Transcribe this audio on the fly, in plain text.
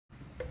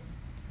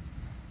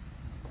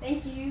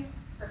Thank you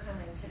for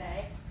coming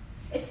today.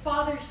 It's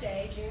Father's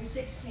Day, June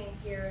 16th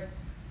here in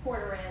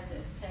Port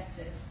Aransas,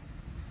 Texas.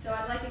 So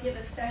I'd like to give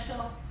a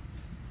special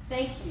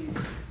thank you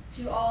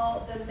to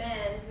all the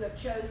men who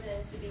have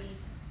chosen to be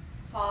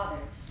fathers.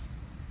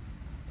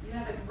 You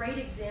have a great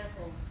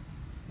example.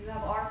 You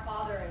have our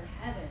Father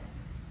in heaven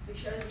who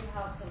shows you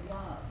how to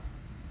love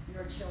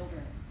your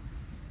children.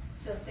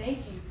 So thank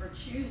you for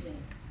choosing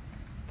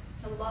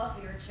to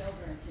love your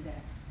children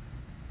today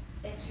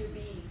and to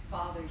be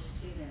fathers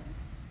to them.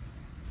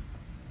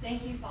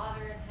 Thank you,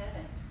 Father in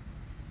heaven,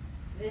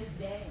 this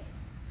day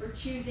for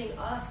choosing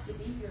us to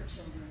be your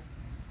children,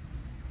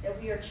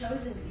 that we are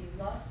chosen to be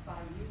loved by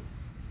you.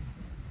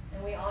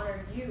 And we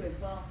honor you as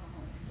well,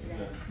 Father,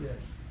 today. Yes.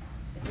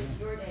 This is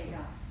your day,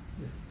 God.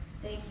 Yes.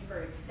 Thank you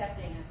for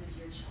accepting us as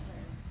your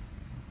children.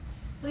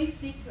 Please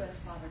speak to us,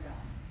 Father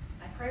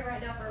God. I pray right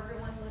now for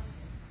everyone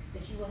listening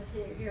that you will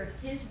hear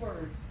his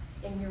word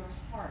in your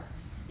heart,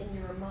 in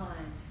your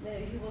mind,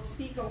 that he will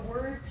speak a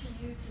word to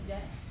you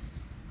today.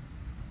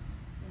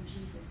 In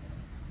Jesus'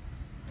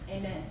 name.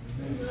 Amen.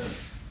 Amen.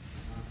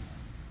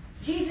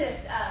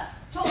 Jesus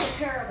told a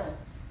parable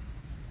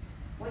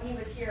when he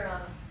was here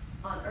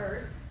on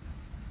earth,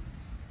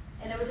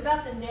 and it was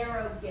about the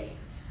narrow gate.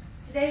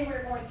 Today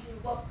we're going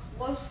to look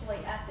closely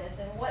at this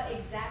and what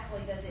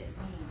exactly does it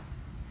mean.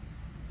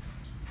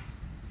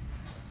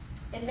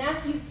 In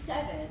Matthew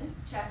 7,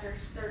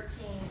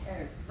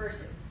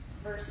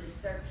 verses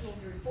 13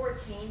 through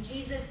 14,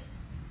 Jesus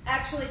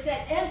actually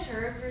said,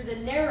 enter through the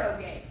narrow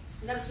gate.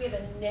 Notice we have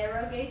a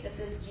narrow gate that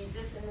says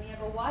Jesus, and we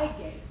have a wide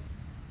gate.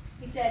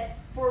 He said,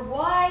 for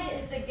wide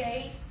is the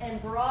gate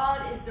and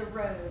broad is the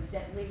road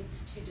that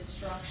leads to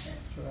destruction.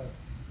 That's right.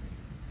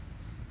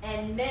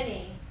 And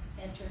many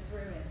enter through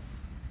it.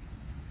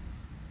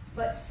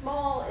 But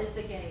small is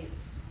the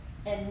gate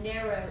and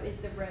narrow is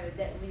the road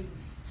that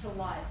leads to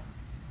life.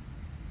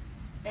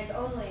 And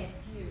only a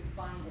few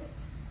find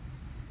it.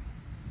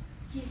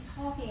 He's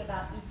talking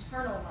about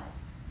eternal life.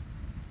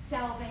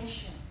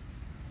 Salvation.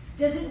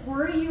 Does it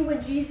worry you when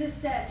Jesus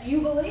says, do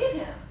you believe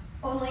him?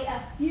 Only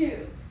a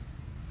few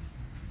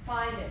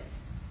find it.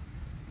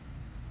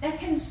 That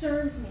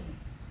concerns me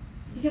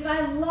because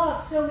I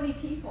love so many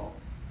people.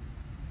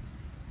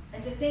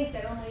 And to think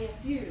that only a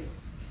few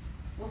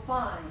will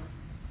find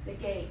the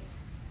gate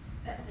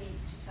that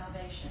leads to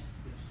salvation.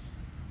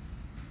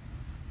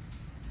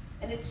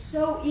 And it's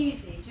so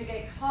easy to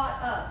get caught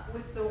up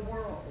with the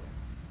world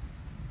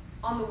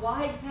on the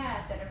wide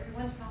path that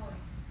everyone's going,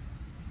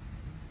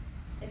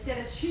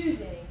 instead of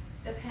choosing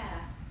the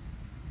path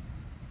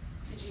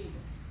to Jesus.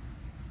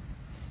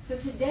 So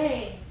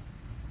today,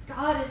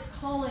 God is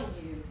calling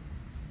you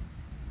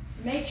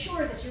to make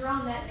sure that you're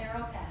on that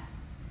narrow path,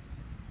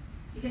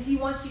 because he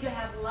wants you to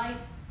have life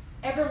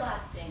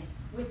everlasting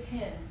with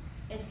him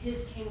in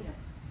his kingdom.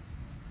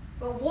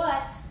 But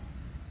what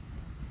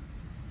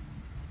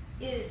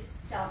is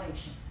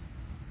salvation?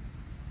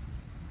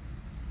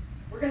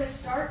 We're going to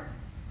start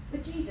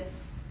with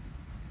Jesus,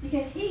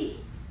 because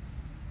he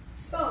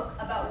spoke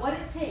about what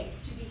it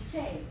takes to be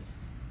saved,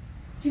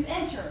 to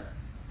enter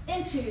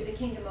into the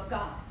kingdom of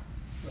God.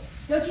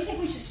 Don't you think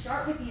we should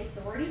start with the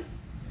authority?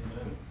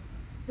 Amen.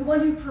 The one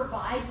who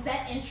provides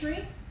that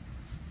entry?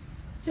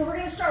 So we're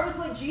going to start with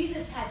what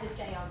Jesus had to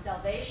say on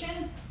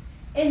salvation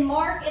in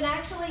Mark, and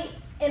actually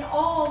in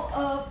all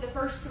of the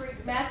first three,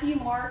 Matthew,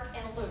 Mark,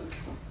 and Luke.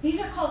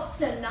 These are called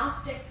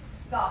synoptic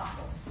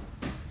gospels.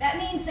 That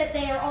means that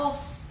they are all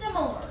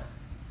similar.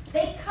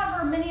 They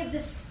cover many of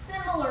the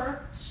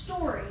similar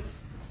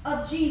stories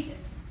of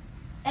Jesus.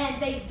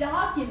 And they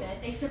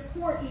document, they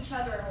support each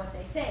other in what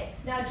they say.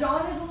 Now,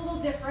 John is a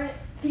little different.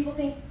 People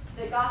think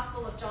the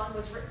Gospel of John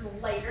was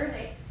written later.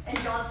 And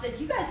John said,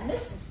 you guys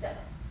missed some stuff.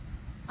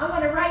 I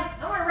want to write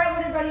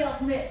what everybody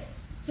else missed.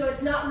 So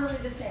it's not really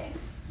the same.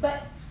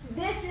 But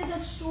this is a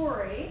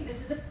story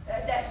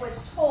that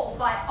was told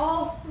by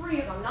all three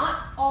of them.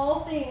 Not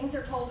all things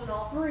are told in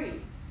all three.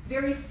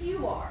 Very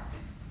few are.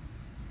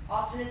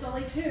 Often it's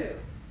only two.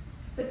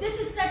 But this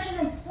is such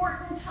an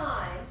important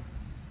time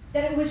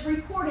that it was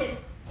recorded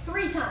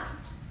 3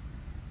 times.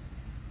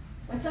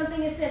 When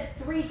something is said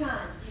 3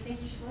 times, do you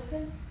think you should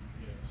listen?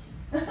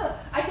 Yes.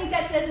 I think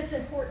that says it's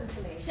important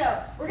to me.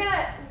 So we're going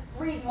to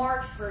read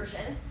Mark's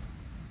version,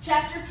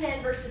 chapter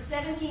 10, verses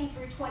 17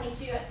 through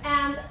 22.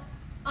 And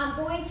I'm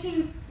going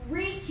to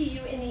read to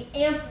you in the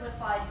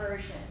Amplified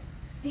version.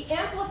 The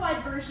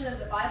Amplified version of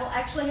the Bible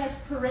actually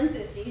has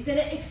parentheses, and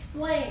it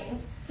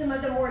explains some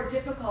of the more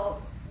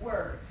difficult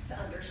words to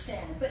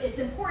understand. But it's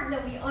important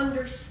that we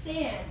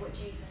understand what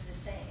Jesus is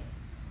saying.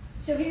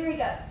 So here he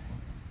goes.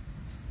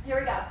 Here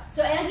we go.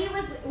 So as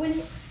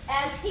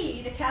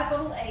he, the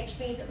capital H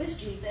means it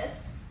was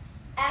Jesus,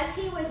 as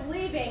he was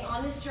leaving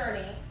on his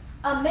journey,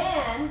 a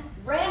man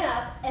ran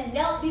up and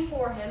knelt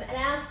before him and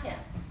asked him,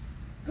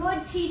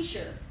 good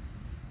teacher.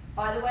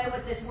 By the way,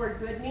 what this word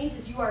good means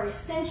is you are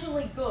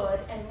essentially good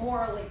and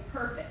morally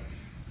perfect.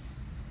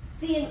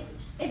 See,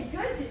 in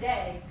good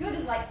today, good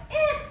is like,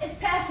 it's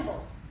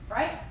passable,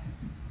 right?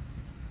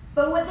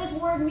 But what this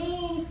word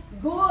means,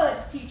 good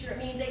teacher, it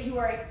means that you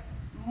are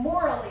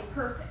morally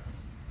perfect.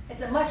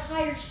 It's a much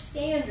higher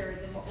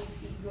standard than what we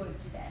see good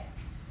today.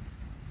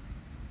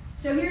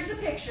 So here's the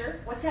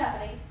picture. What's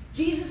happening?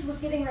 Jesus was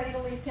getting ready to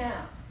leave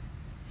town.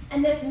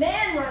 And this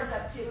man runs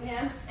up to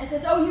him and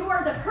says, "Oh, you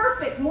are the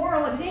perfect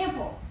moral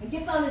example," and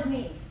gets on his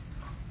knees.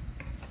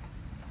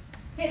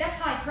 Hey, that's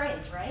high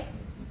praise, right?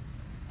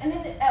 And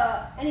then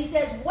and he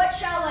says, "What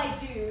shall I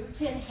do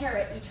to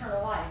inherit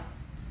eternal life?"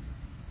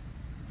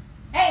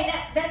 Hey,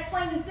 that's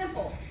plain and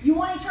simple. You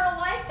want eternal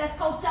life? That's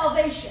called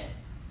salvation.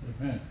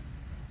 Amen.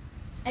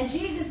 And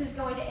Jesus is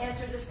going to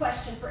answer this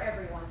question for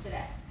everyone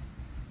today.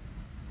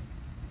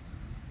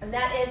 And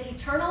that is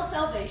eternal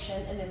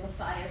salvation in the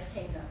Messiah's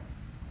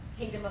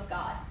kingdom of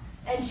God.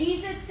 And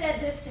Jesus said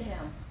this to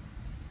him.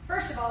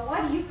 First of all,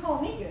 why do you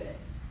call me good?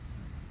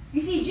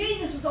 You see,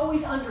 Jesus was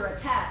always under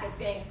attack as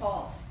being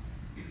false.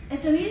 And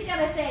so he's going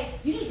to say,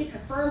 you need to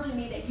confirm to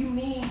me that you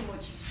mean what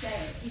you say.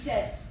 He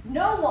says,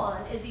 no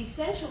one is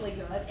essentially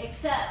good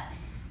except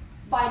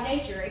by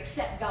nature,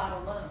 except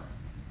God alone.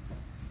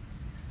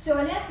 So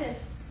in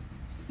essence,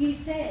 he's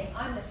saying,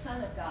 I'm the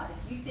Son of God.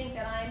 If you think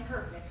that I am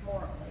perfect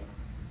morally,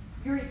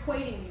 you're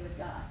equating me with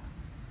God.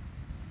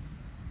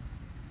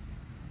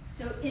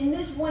 So in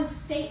this one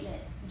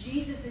statement,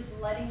 Jesus is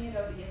letting you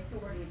know the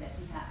authority that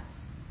he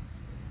has.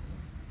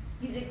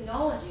 He's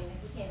acknowledging that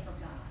he came from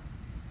God.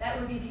 That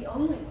would be the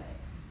only way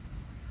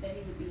that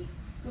he would be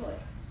good,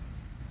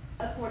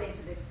 according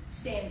to the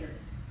standard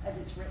as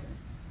it's written.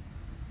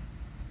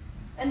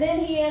 And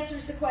then he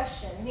answers the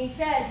question, and he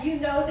says,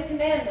 you know the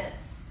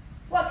commandments.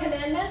 What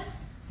commandments?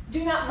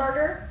 Do not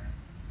murder.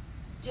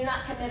 Do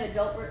not commit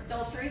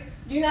adultery.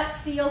 Do not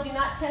steal. Do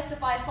not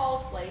testify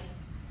falsely.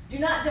 Do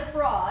not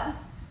defraud,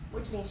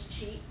 which means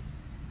cheat.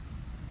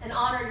 And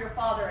honor your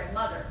father and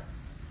mother.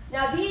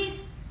 Now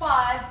these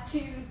 5, 2,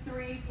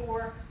 3,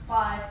 4,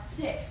 5,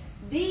 6.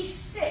 These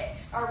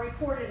 6 are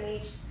recorded in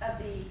each of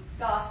the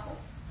Gospels.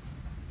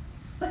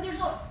 But there's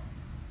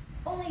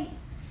only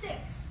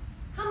 6.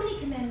 How many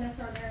commandments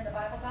are there in the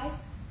Bible, guys?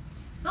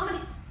 How many?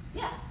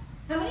 Yeah.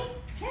 How many?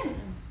 10.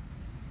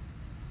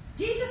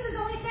 Jesus is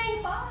only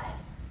saying 5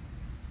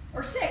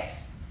 or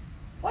 6.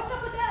 What's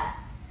up with that?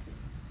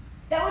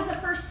 That was the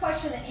first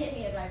question that hit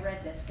me as I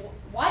read this.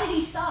 Why did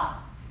he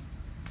stop?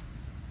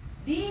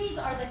 These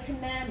are the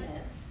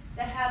commandments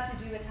that have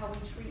to do with how we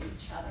treat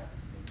each other.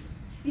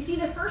 You see,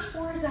 the first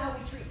 4 is how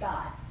we treat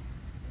God.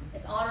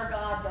 It's honor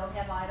God, don't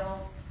have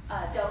idols,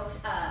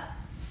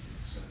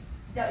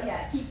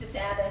 keep the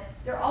Sabbath.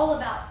 They're all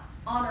about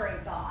honoring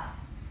God,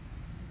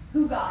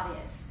 who God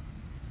is,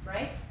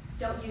 right?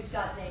 Don't use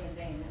God's name in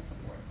vain. That's the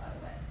 4th, by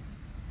the way.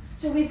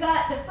 So we've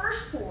got the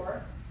first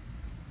 4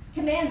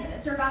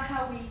 commandments are about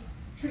how we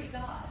treat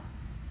God.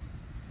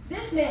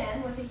 This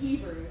man was a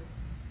Hebrew.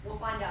 We'll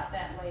find out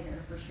that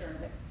later for sure.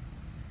 But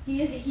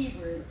he is a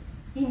Hebrew.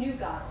 He knew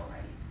God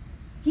already.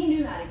 He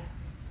knew how to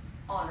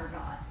honor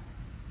God.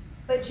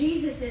 But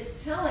Jesus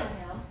is telling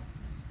him,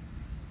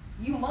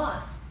 you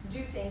must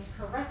do things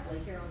correctly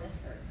here on this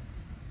earth.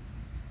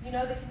 You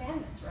know the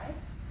commandments, right?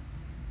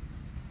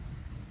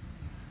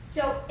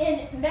 So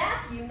in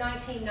Matthew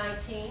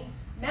 19:19,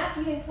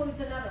 Matthew includes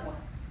another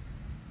one.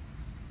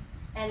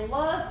 And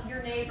love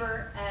your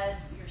neighbor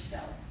as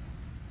yourself.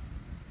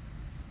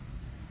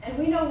 And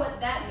we know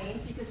what that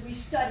means because we've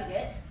studied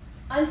it.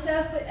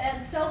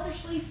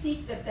 Unselfishly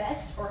seek the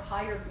best or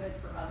higher good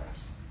for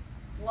others.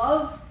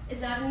 Love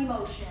is not an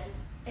emotion,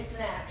 it's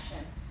an action.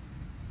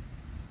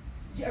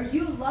 Are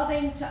you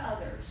loving to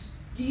others?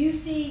 Do you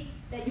see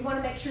that you want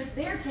to make sure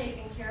they're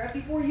taken care of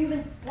before you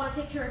even want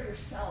to take care of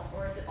yourself,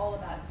 or is it all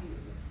about you?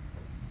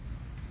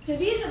 So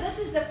this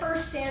is the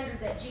first standard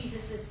that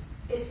Jesus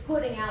is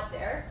putting out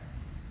there.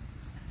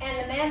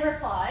 And the man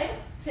replied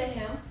to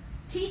him,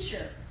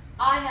 Teacher,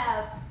 I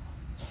have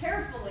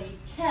carefully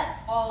kept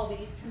all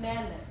these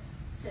commandments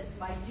since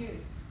my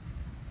youth.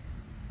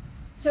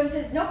 So he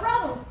says, no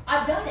problem,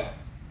 I've done it.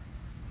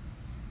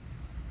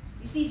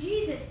 You see,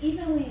 Jesus,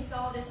 even when he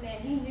saw this man,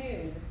 he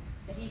knew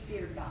that he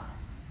feared God.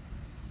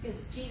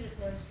 Because Jesus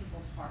knows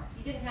people's hearts.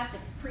 He didn't have to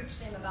preach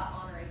to him about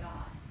honoring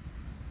God.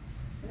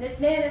 And this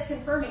man is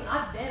confirming,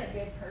 I've been a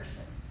good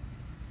person.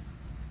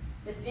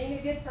 Does being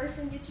a good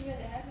person get you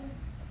into heaven?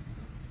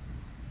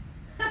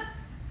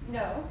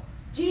 No.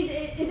 Jesus,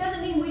 it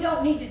doesn't mean we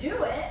don't need to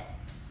do it.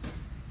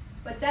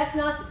 But that's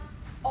not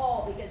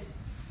all, because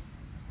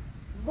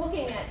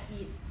looking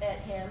at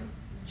him,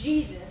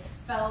 Jesus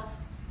felt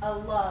a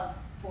love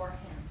for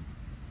him.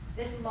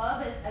 This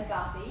love is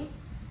agape,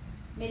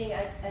 meaning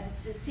a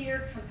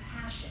sincere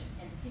compassion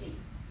and pity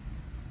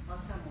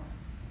on someone.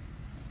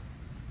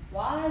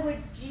 Why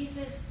would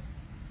Jesus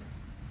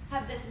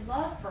have this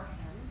love for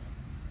him?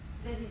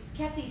 He says he's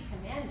kept these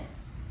commandments.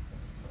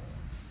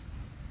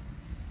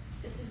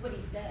 This is what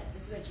he says.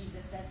 This is what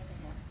Jesus says to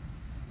him.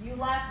 You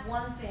lack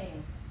one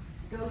thing.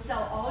 Go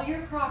sell all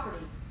your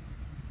property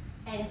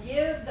and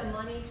give the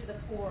money to the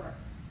poor,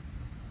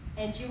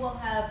 and you will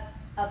have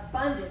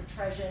abundant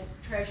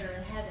treasure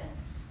in heaven.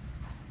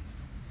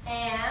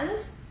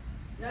 And,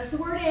 notice the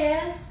word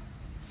and,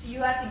 so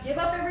you have to give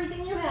up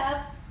everything you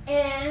have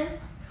and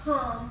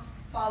come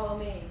follow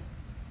me,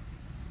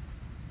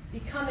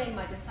 becoming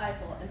my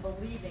disciple and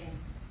believing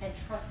and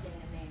trusting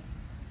in me,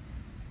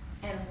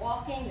 and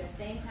walking the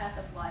same path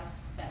of life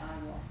that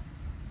I walk.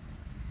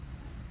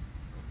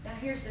 Now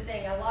here's the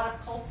thing, a lot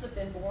of cults have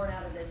been born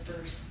out of this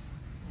verse.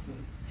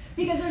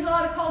 Because there's a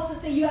lot of cults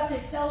that say you have to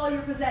sell all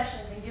your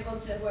possessions and give them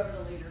to whoever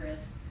the leader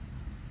is.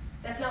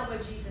 That's not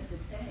what Jesus is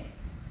saying.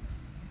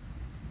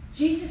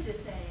 Jesus is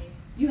saying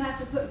you have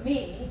to put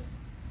me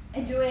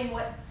and doing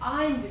what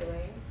I'm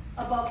doing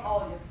above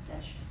all your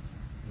possessions.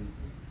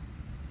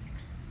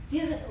 He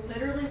doesn't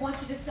literally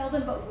want you to sell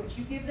them, but would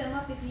you give them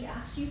up if he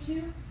asked you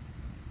to?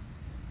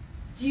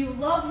 Do you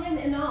love him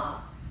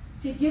enough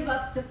to give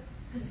up the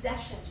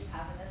possessions you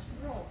have in this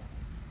world?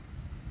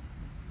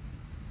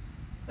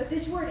 But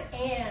this word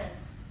and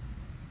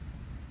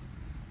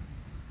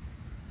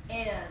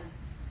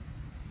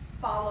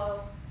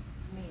follow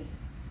me.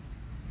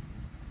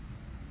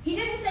 He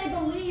didn't say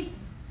believe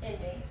in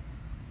me.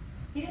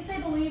 He didn't say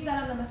believe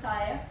that I'm the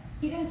Messiah.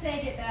 He didn't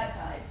say get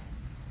baptized.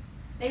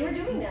 They were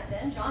doing that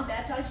then. John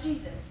baptized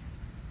Jesus.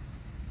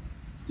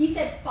 He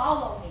said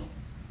follow me.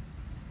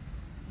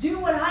 Do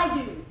what I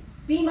do.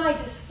 Be my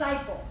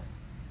disciple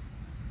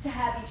to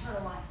have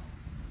eternal life.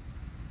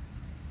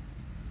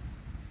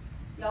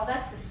 Y'all,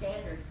 that's the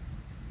standard.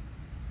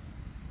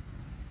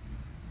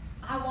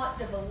 I want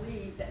to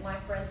believe that my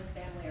friends and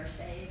family are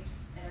saved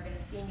and are going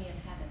to see me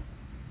in heaven.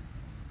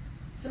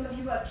 Some of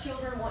you who have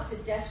children want to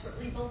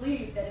desperately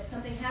believe that if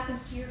something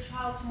happens to your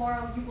child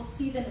tomorrow, you will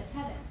see them in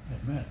heaven.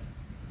 Amen.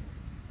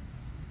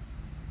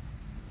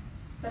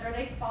 But are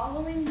they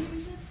following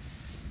Jesus?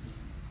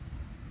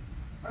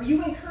 Are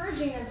you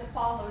encouraging them to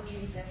follow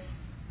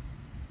Jesus?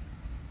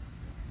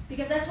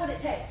 Because that's what it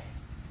takes,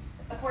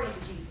 according to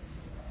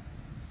Jesus.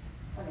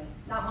 I mean,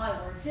 not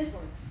my words, his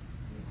words.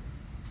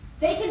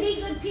 They can be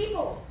good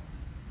people.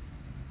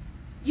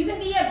 You can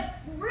be a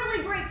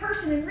really great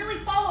person and really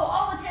follow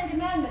all the 10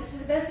 Commandments to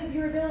the best of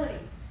your ability.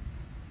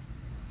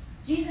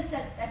 Jesus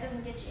said that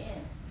doesn't get you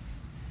in.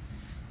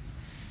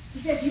 He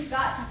says you've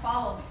got to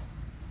follow me.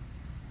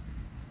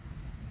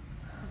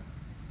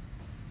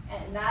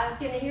 And I'm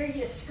going to hear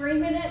you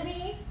screaming at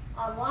me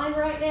online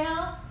right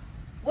now.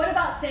 What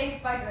about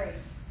saved by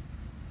grace?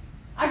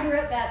 I grew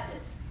up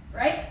Baptist,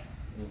 right?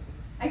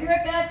 I grew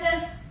up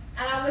Baptist,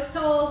 and I was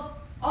told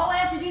all I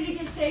have to do to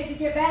get saved is to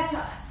get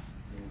baptized.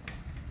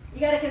 You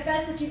got to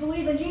confess that you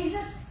believe in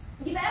Jesus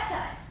and get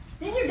baptized.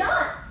 Then you're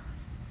done.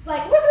 It's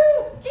like,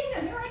 woohoo,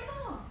 kingdom, here I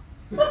come.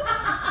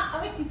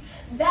 I mean,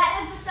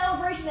 that is the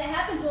celebration that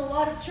happens in a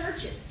lot of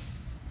churches.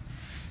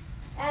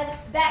 And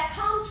that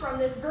comes from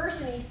this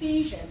verse in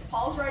Ephesians.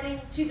 Paul's writing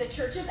to the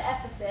church of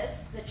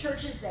Ephesus. The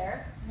church is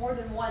there. More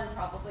than one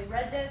probably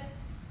read this.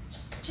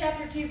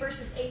 Chapter 2,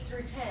 verses 8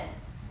 through 10.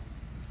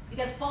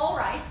 Because Paul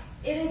writes,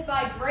 it is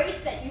by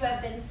grace that you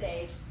have been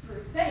saved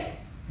through faith.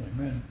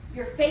 Amen.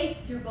 Your faith,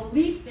 your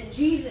belief in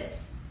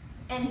Jesus,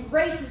 and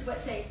grace is what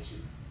saved you.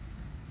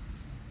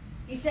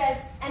 He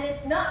says, and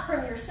it's not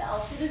from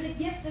yourselves. It is a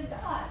gift of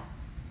God.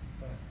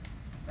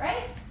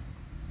 Right?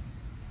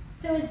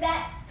 So is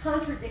that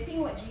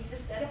contradicting what Jesus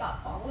said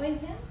about following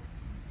him?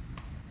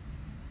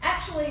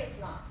 Actually, it's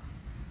not.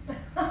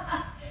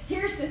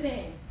 Here's the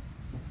thing.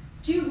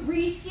 To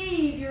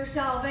receive your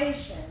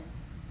salvation,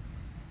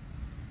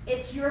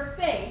 it's your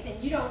faith,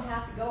 and you don't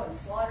have to go and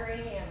slaughter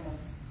any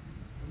animals.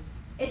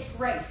 It's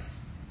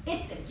grace.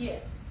 It's a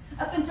gift.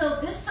 Up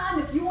until this time,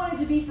 if you wanted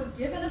to be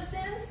forgiven of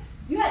sins,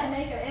 you had to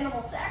make an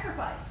animal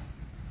sacrifice.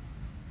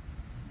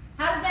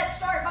 How did that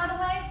start, by the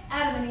way?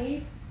 Adam and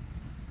Eve.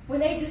 When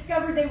they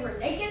discovered they were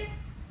naked,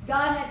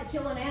 God had to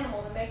kill an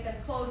animal to make them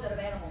clothes out of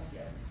animal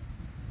skins.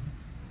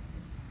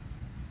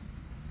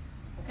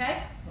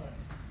 Okay?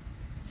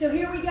 So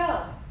here we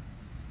go.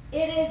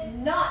 It is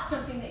not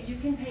something that you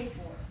can pay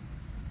for.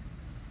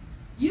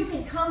 You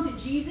can come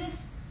to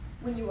Jesus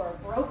when you are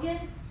broken,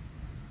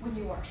 when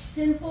you are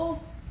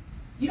sinful.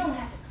 You don't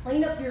have to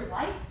clean up your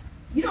life.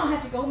 You don't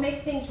have to go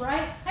make things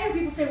right. I hear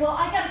people say, well,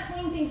 I got to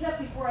clean things up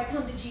before I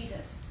come to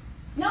Jesus.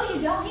 No,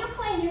 you don't. He'll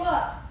clean you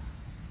up.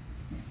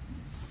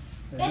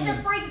 It's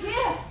a free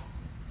gift.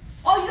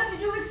 All you have to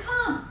do is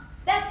come.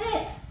 That's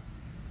it.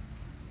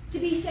 To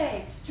be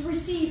saved, to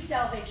receive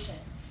salvation.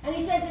 And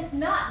he says it's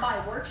not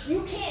by works.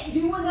 You can't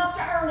do enough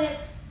to earn it.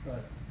 Right.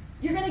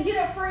 You're going to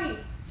get it free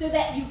so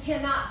that you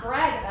cannot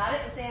brag about it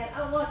and say,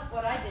 oh, look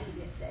what I did to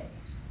get saved.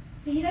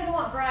 See, he doesn't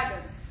want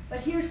braggarts. But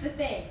here's the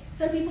thing.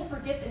 Some people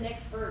forget the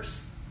next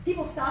verse.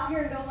 People stop here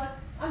and go, look,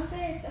 I'm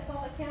saved. That's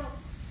all that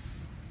counts.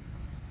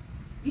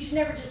 You should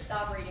never just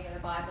stop reading in the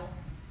Bible.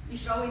 You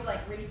should always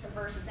read some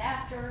verses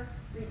after,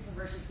 read some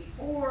verses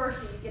before,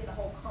 so you get the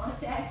whole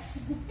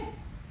context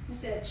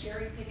instead of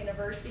cherry picking a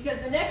verse.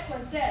 Because the next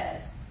one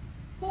says,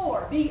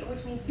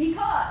 which means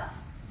because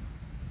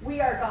we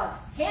are God's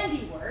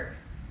handiwork,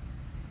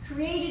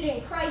 created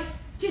in Christ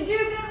to do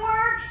good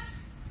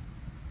works.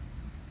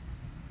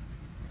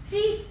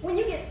 See, when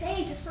you get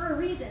saved, it's for a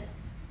reason.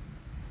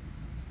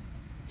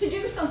 To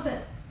do something.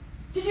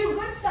 To do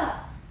good stuff.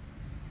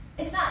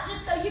 It's not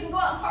just so you can go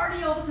out and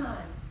party all the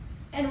time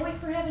and wait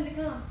for heaven to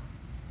come.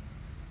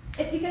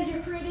 It's because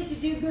you're created to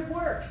do good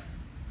works,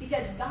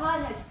 because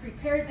God has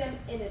prepared them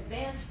in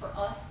advance for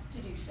us to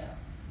do so.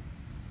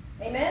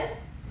 Amen?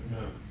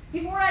 Amen.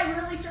 Before I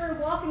really started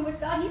walking with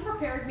God, He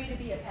prepared me to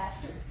be a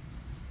pastor.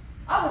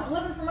 I was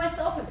living for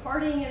myself and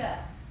partying it up.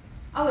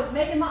 I was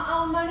making my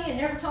own money and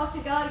never talked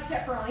to God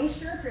except for on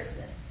Easter and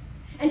Christmas.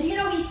 And do you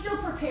know He still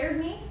prepared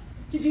me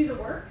to do the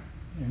work?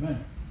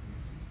 Amen.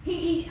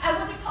 I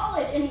went to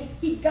college and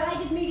he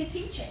guided me to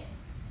teaching.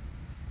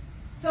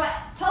 So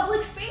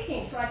public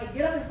speaking, so I could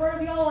get up in front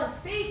of y'all and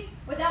speak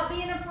without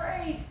being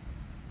afraid.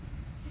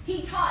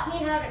 He taught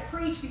me how to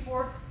preach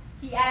before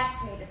He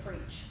asked me to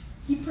preach.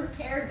 He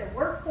prepared the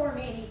work for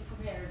me, and He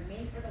prepared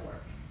me for the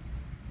work.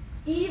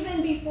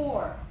 Even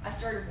before I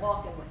started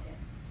walking with Him.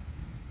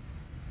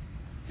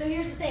 So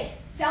here's the thing.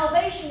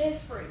 Salvation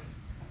is free.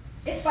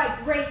 It's by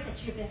grace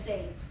that you've been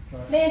saved.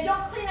 Right. Man,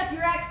 don't clean up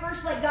your act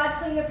first. Let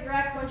God clean up your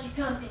act once you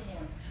come to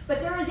Him.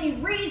 But there is a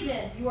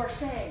reason you are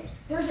saved.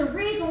 There's a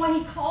reason why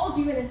He calls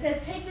you in and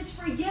says, take this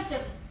free gift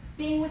of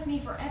being with me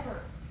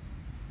forever.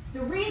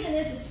 The reason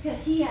is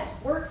because He has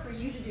work for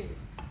you to do.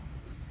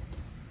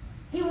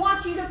 He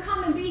wants you to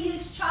come and be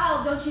His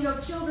child. Don't you know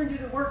children do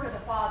the work of the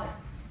Father?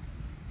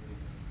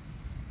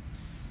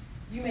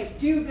 You may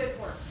do good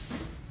works.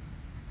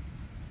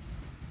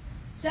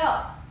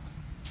 So,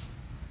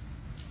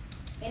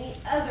 any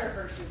other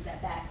verses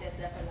that back this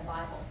up in the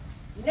Bible?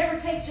 You never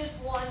take just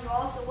one. You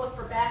also look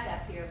for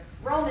backup here.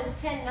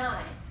 Romans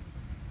 10:9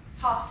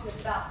 talks to us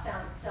about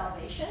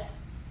salvation.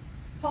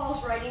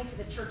 Paul's writing to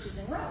the churches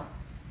in Rome.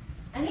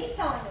 And he's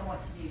telling them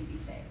what to do to be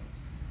saved.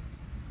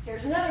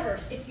 Here's another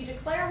verse. If you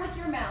declare with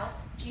your mouth,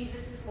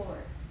 Jesus is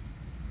Lord.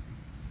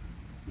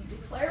 You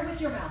declare with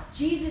your mouth,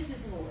 Jesus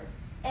is Lord,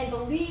 and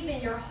believe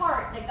in your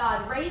heart that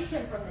God raised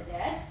Him from the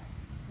dead,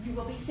 you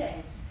will be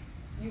saved.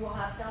 You will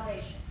have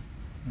salvation.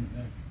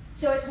 Amen.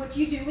 So it's what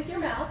you do with your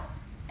mouth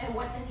and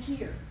what's in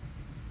here.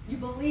 You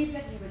believe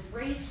that He was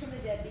raised from the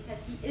dead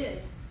because He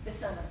is the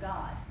Son of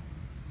God.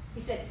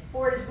 He said,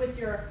 for it is with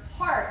your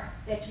heart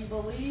that you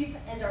believe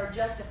and are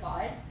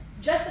justified.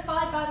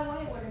 Justified, by the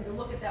way, we're going to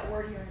look at that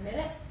word here in a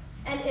minute.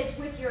 And it's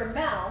with your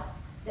mouth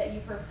that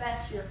you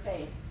profess your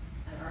faith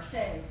and are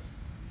saved.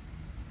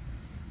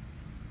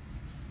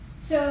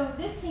 So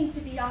this seems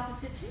to be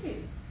opposite too.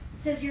 It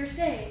says you're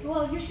saved.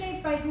 Well, you're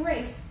saved by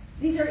grace.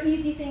 These are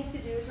easy things to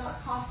do. It's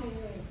not costing you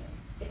anything.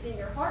 It's in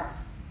your heart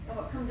and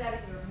what comes out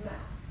of your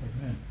mouth.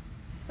 Amen.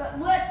 But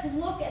let's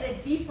look at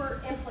a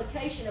deeper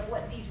implication of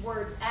what these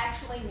words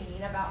actually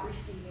mean about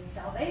receiving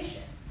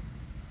salvation.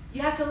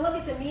 You have to look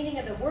at the meaning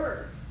of the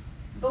words.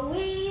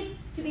 Believe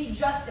to be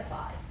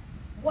justified.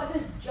 What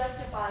does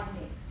justified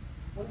mean?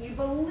 When you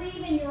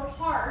believe in your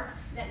heart,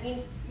 that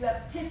means you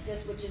have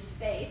pistis, which is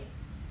faith.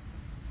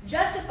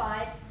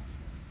 Justified,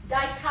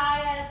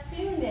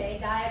 dikaiosune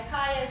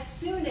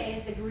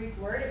is the Greek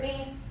word. It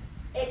means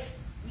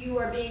you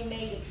are being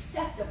made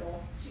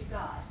acceptable to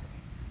God.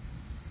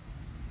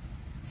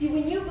 See,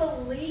 when you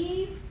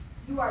believe,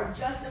 you are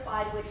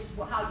justified, which is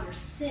how your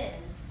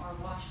sins are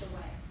washed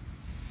away.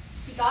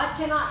 See, God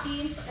cannot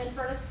be in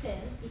front of sin.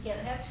 He can't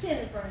have sin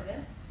in front of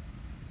Him.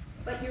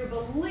 But your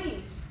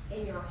belief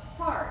in your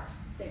heart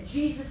that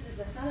Jesus is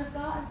the Son of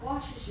God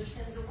washes your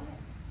sins away.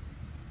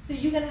 So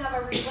you can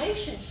have a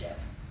relationship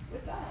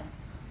with God.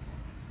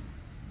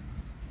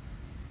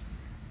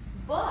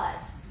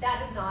 But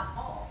that is not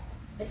all.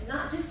 It's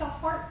not just a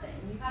heart thing.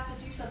 You have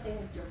to do something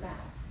with your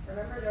mouth.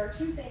 Remember, there are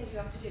two things you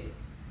have to do.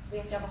 We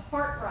have to have a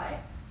heart right,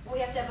 and we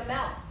have to have a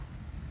mouth.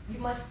 You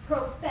must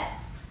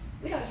profess.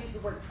 We don't use the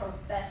word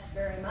profess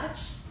very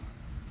much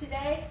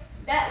today.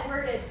 That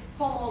word is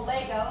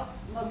homologeo.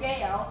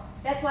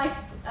 That's like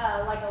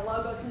a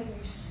logo, something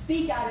you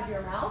speak out of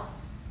your mouth.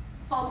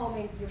 Homo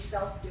means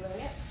yourself doing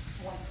it.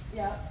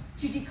 Yeah.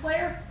 To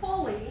declare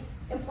fully,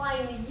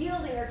 implying the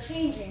yielding or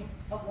changing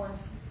of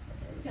one's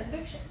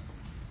convictions.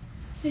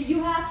 So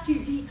you have to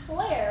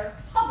declare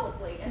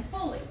publicly and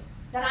fully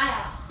that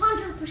I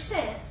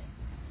 100%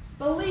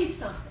 believe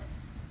something.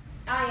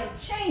 I am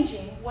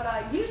changing what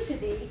I used to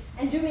be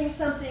and doing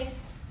something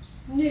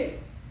new.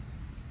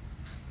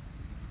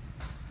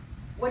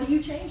 What are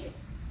you changing?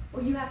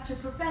 Well, you have to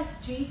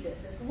profess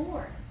Jesus as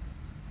Lord.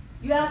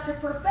 You have to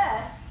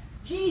profess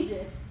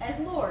Jesus as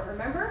Lord.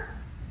 Remember?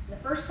 The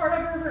first part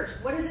of our verse.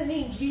 What does it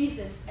mean,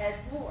 Jesus as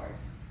Lord?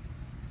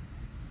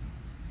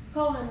 You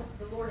call Him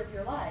the Lord of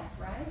your life,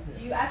 right? Yeah.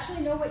 Do you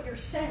actually know what you're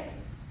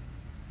saying?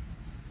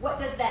 What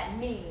does that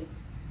mean?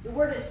 The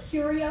word is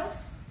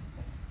kurios.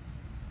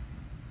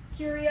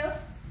 Kurios.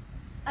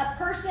 A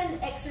person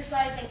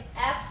exercising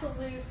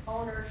absolute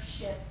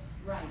ownership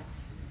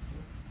rights.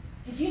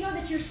 Did you know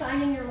that you're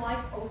signing your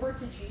life over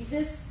to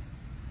Jesus?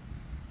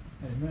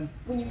 Amen.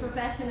 When you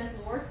profess Him as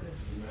Lord?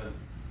 Amen.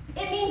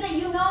 It means that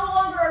you no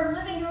longer are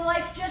living your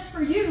life just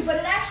for you, but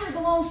it actually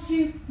belongs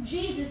to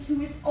Jesus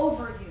who is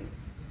over you.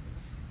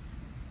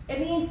 It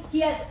means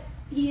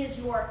He is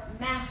your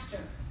master.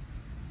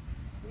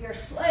 We are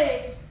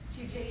slaves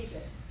to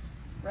Jesus,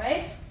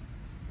 right?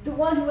 The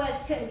one who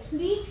has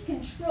complete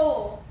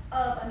control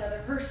of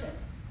another person.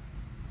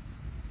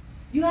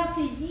 You have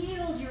to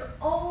yield your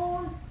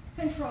own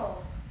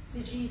control to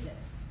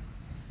Jesus.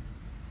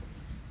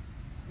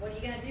 What are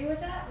you going to do with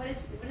that? What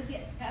does he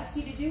ask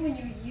you to do when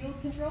you yield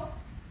control?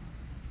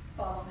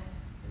 Follow him.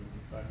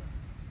 Right.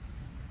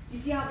 Do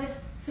you see how this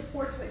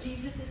supports what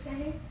Jesus is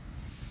saying?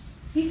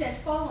 He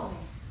says, follow me.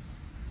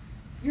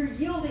 You're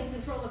yielding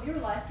control of your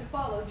life to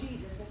follow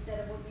Jesus instead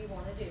of what you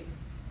want to do.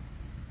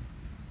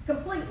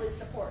 Completely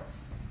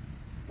supports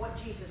what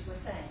Jesus was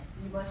saying.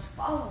 You must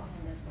follow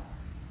him as well.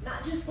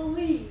 Not just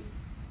believe,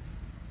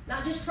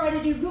 not just try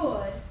to do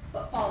good,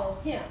 but follow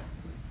him.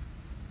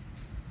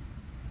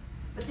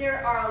 But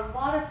there are a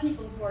lot of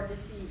people who are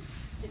deceived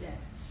today.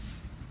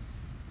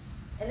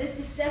 And this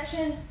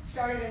deception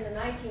started in the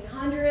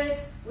 1900s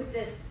with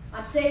this,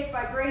 I'm saved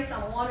by grace,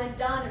 I'm one and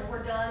done, and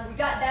we're done. We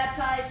got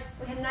baptized,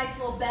 we had a nice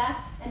little bath,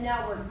 and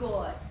now we're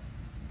good.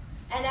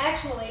 And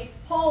actually,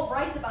 Paul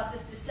writes about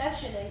this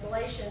deception in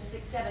Galatians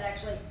 6:7.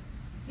 Actually,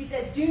 he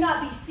says, do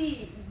not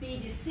be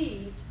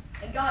deceived,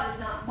 and God is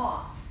not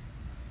mocked.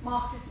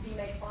 Mocked is to be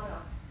made fun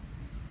of.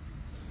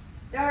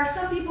 There are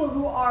some people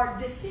who are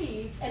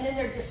deceived, and in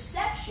their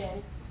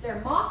deception,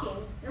 they're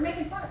mocking, they're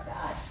making fun of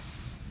God.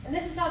 And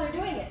this is how they're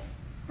doing it.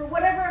 For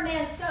whatever a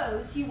man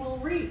sows, he will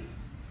reap.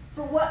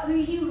 For what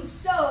he who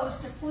sows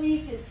to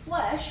please his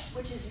flesh,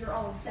 which is your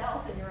own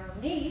self and your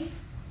own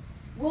needs,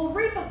 will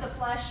reap of the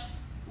flesh,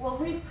 will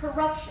reap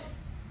corruption.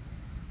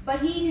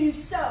 But he who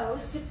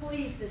sows to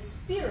please the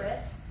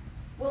Spirit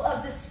will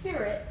of the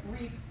Spirit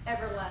reap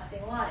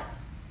everlasting life.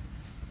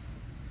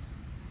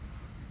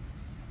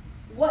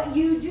 What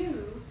you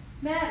do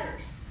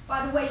matters.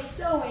 By the way,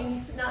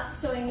 sowing, not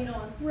sowing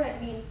on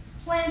thread, means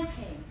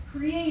planting,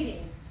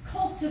 creating,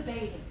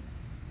 cultivating.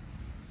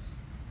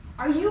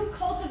 Are you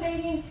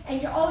cultivating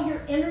and all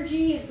your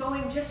energy is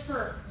going just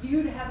for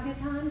you to have a good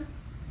time?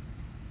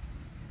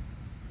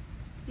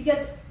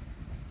 Because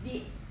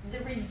the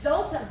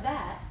result of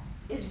that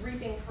is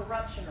reaping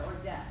corruption or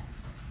death.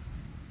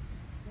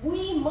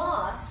 We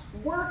must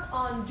work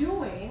on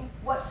doing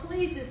what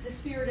pleases the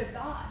Spirit of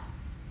God,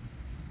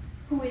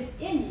 who is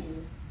in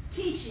you,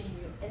 teaching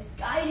you, and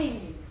guiding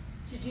you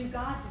to do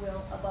God's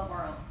will above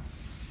our own.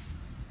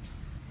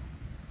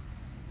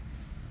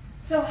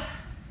 So,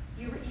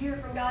 you hear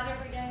from God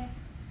every day?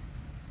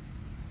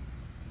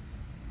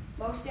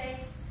 Most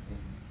days?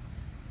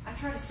 I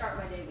try to start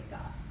my day with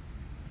God.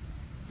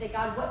 Say,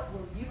 God, what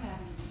will you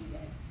have me do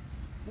today?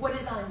 What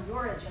is on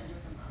your agenda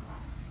for my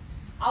life?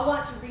 I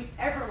want to reap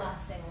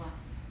everlasting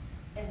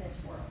life in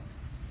this world.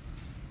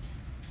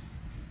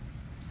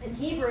 In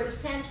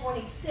Hebrews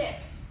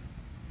 10:26,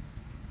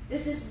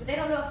 they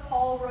don't know if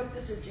Paul wrote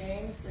this or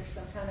James. There's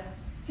some kind of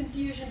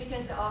confusion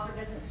because the author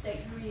doesn't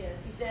state who he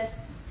is.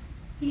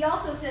 He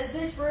also says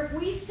this, for if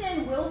we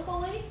sin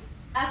willfully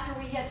after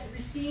we have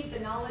received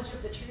the knowledge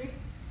of the truth,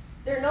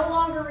 there no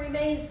longer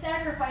remains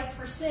sacrifice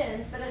for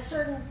sins, but a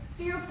certain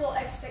fearful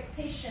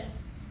expectation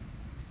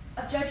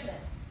of judgment.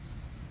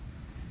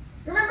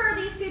 Remember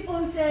these people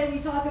who say, we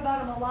talk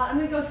about them a lot, I'm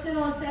going to go sin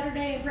on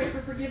Saturday and pray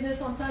for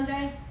forgiveness on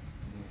Sunday?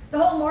 The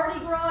whole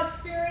Mardi Gras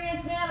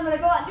experience, man, I'm going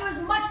to go out and do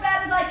as much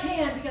bad as I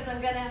can because I'm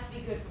going to have to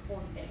be good for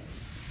 40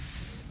 days.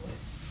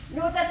 You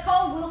know what that's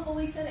called?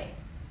 Willfully sinning.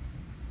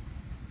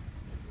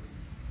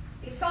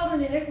 It's called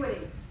an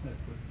iniquity.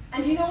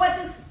 And do you know what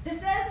this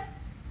says?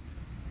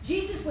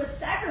 Jesus was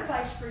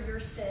sacrificed for your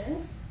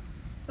sins,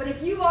 but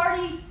if you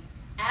already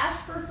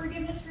asked for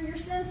forgiveness for your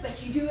sins,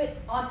 but you do it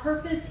on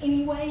purpose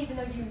anyway, even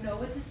though you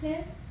know it's a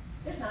sin,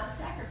 there's not a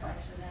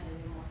sacrifice for that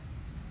anymore.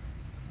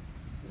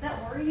 Does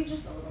that worry you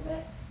just a little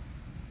bit?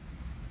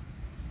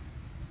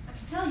 I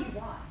can tell you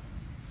why.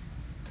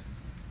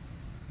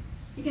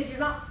 Because you're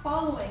not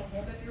following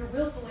him if you're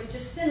willfully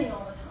just sinning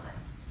all the time.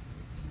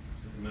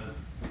 Amen.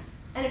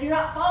 And if you're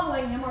not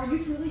following him, are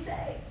you truly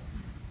saved?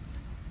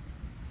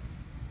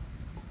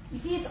 You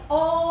see, it's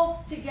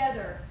all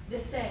together the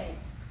same.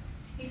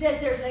 He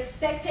says there's an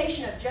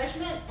expectation of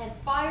judgment and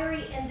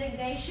fiery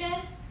indignation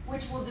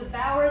which will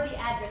devour the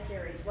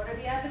adversaries. What are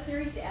the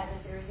adversaries? The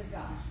adversaries of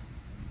God.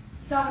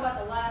 He's talking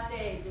about the last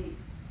days, the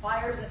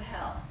fires of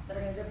hell that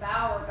are going to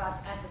devour God's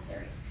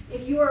adversaries.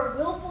 If you are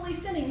willfully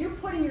sinning, you're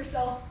putting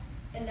yourself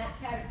in that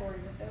category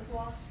with those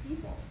lost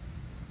people.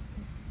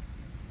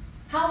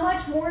 How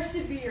much more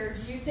severe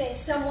do you think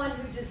someone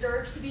who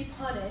deserves to be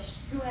punished,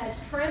 who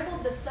has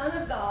trampled the Son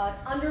of God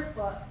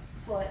underfoot,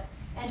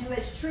 and who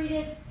has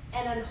treated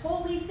an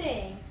unholy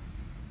thing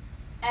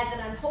as an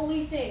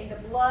unholy thing, the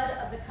blood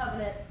of the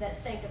covenant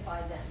that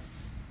sanctified them?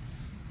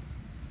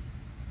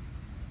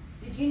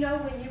 Did you know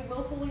when you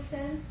willfully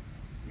sin,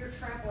 you're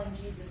trampling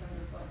Jesus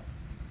underfoot?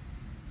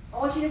 I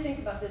want you to think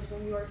about this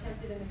when you are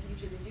tempted in the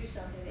future to do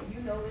something that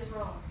you know is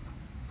wrong.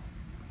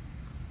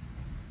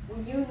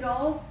 When you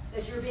know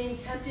that you're being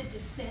tempted to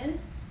sin,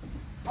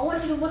 I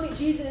want you to look at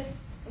Jesus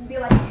and be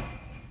like,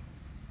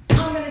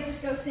 I'm going to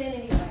just go sin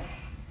anyway.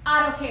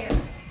 I don't care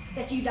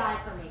that you died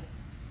for me.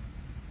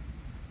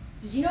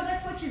 Did you know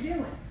that's what you're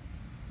doing?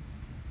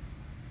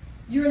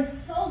 You're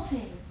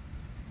insulting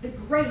the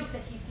grace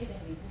that he's given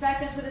you. In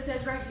fact, that's what it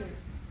says right here.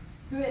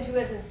 Who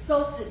has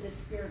insulted the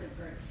Spirit of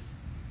grace.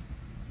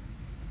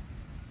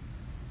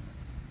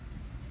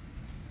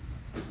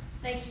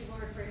 Thank you,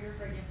 Lord, for your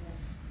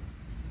forgiveness.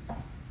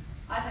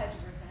 I've had to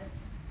repent.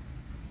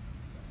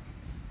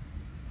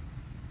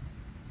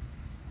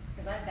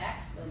 Because I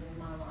backslid in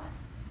my life.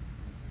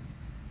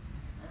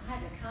 And I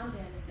had to come to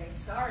him and say,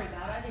 sorry,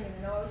 God, I didn't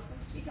even know I was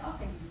supposed to be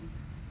talking to you.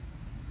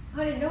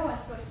 I didn't know I was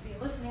supposed to be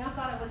listening. I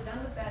thought I was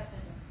done with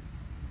baptism.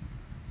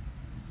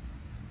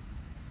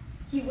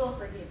 He will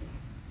forgive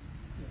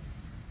you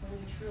when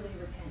you truly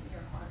repent in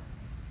your heart.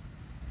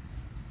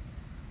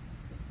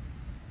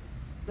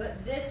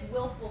 But this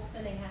willful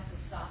sinning has to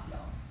stop,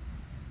 y'all.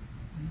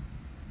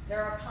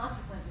 There are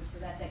consequences for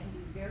that can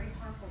be very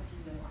harmful to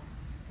you in life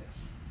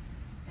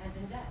and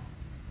in death.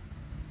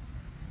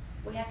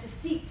 We have to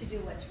seek to do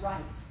what's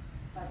right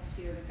by the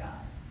Spirit of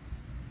God.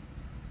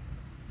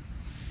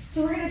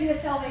 So we're going to do a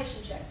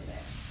salvation check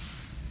today.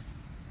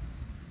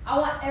 I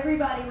want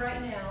everybody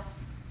right now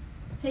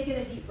taking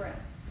a deep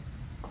breath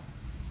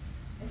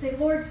and say,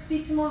 Lord,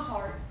 speak to my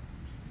heart.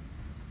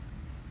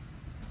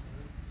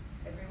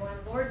 Everyone,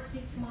 Lord,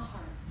 speak to my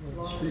heart.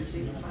 Lord,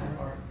 speak to my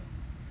heart.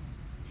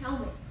 Tell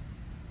me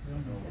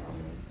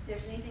If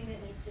there's anything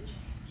that needs to change.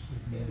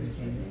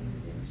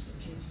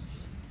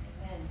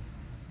 Amen.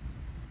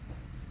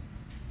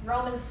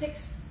 Romans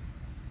 6,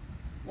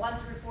 1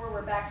 through 4,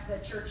 we're back to the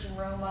church in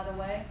Rome, by the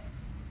way.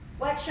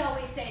 What shall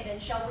we say then?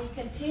 Shall we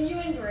continue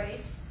in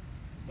grace,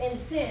 in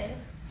sin,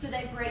 so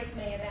that grace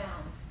may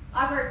abound?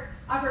 I've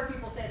heard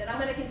people say that I'm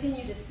going to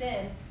continue to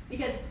sin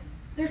because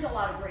there's a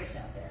lot of grace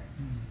out there.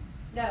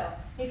 No.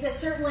 He says,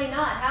 certainly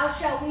not. How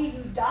shall we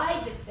who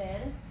died to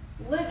sin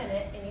live in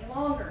it any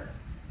longer?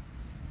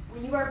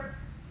 When you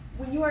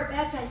are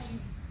baptized, you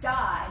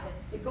died.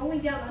 The going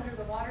down under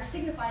the water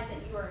signifies that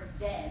you are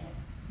dead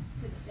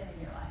to the sin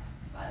in your life,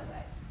 by the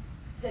way.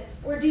 He says,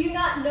 or do you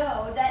not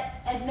know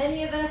that as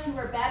many of us who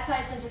were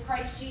baptized into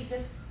Christ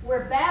Jesus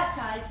were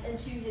baptized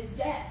into his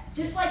death?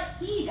 Just like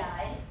he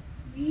died,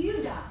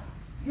 you died.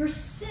 Your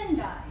sin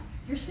died.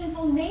 Your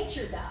sinful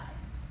nature died.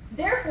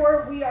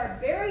 Therefore, we are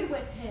buried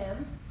with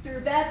him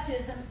through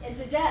baptism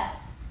into death.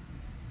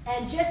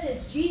 And just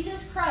as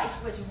Jesus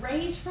Christ was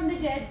raised from the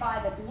dead by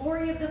the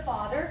glory of the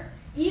Father,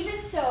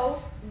 even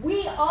so,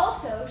 we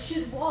also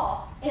should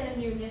walk in a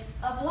newness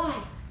of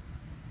life.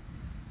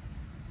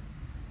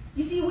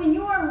 You see, when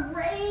you are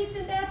raised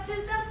in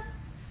baptism,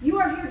 you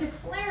are here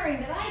declaring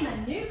that I am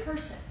a new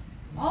person.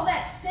 All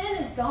that sin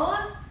is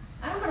gone.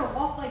 I'm going to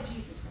walk like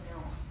Jesus from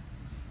now on.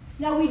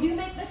 Now, we do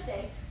make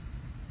mistakes.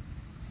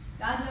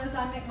 God knows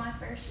I make my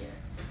fair share,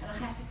 and I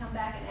have to come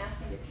back and ask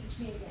him to teach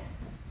me again.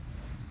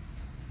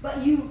 But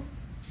you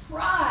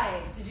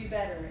try to do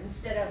better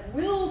instead of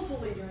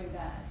willfully doing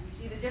bad. Do you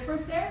see the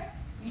difference there?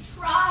 You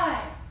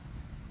try,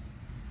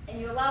 and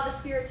you allow the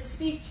Spirit to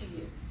speak to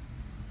you.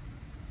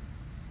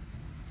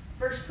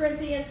 1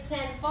 Corinthians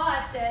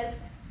 10:5 says,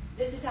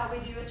 this is how we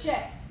do a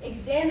check.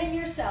 Examine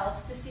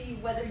yourselves to see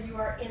whether you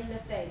are in the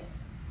faith.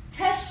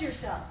 Test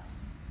yourselves.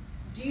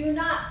 Do you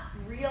not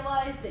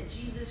realize that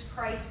Jesus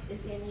Christ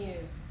is in you?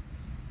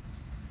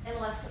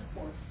 Unless, of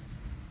course,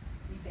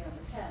 you fail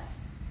the test.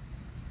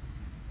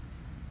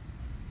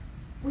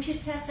 We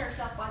should test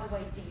ourselves, by the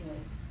way, daily.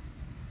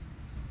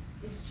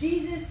 Is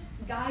Jesus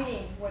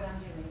guiding what I'm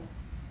doing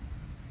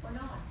or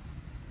not?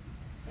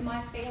 Am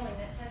I failing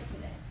that test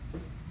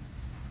today?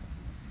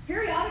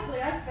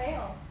 Periodically, I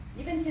fail,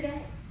 even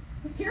today.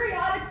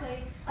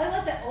 Periodically, I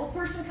let that old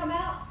person come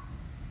out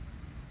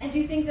and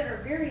do things that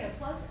are very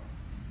unpleasant.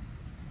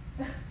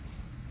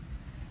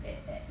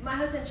 My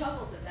husband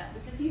chuckles at that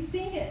because he's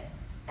seen it.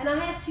 And I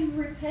have to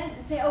repent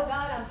and say, oh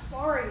God, I'm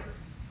sorry.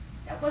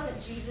 That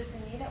wasn't Jesus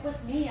in me. That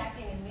was me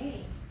acting in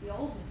me, the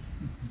old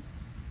me.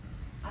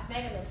 I've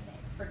made a mistake.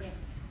 Forgive me.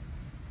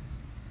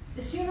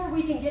 The sooner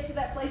we can get to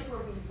that place where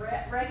we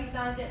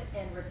recognize it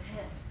and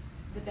repent,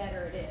 the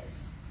better it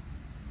is.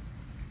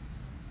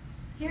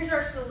 Here's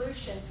our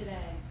solution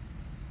today.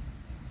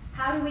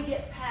 How do we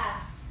get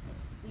past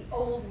the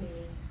old me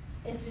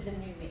into the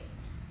new me?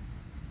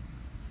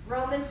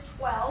 Romans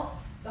 12,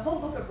 the whole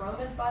book of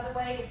Romans, by the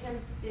way,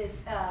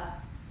 is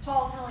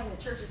Paul telling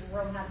the churches in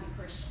Rome how to be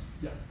Christians.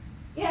 Yeah.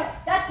 Yeah,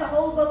 that's the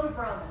whole book of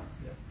Romans.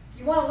 Yeah. If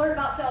you want to learn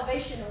about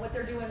salvation and what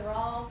they're doing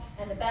wrong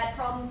and the bad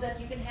problems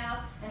that you can have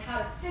and how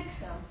to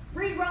fix them,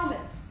 read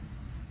Romans.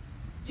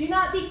 Do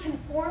not be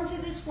conformed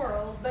to this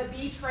world, but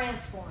be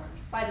transformed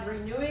by the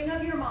renewing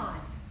of your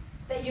mind,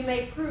 that you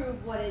may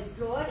prove what is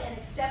good and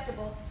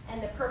acceptable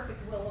and the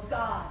perfect will of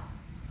God.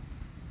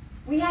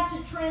 We have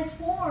to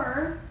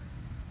transform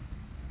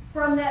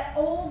from that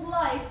old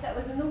life that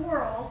was in the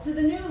world to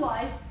the new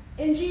life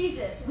in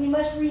Jesus. We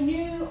must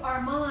renew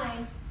our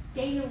minds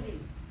daily.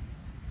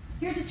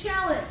 Here's a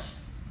challenge.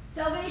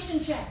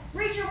 Salvation check.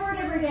 Read your word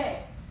every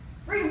day.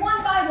 Read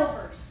one Bible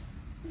verse.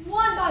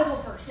 One Bible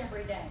verse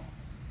every day.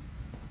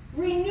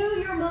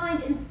 Renew your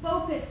mind and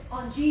focus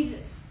on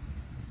Jesus.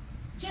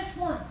 Just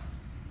once.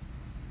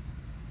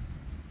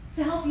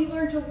 To help you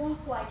learn to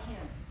walk like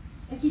him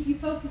and keep you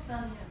focused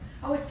on him.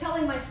 I was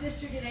telling my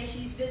sister today,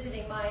 she's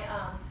visiting, my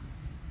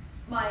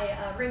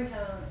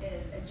ringtone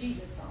is a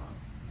Jesus song.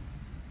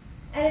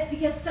 And it's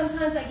because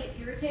sometimes I get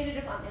irritated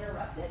if I'm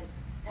interrupted.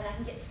 and I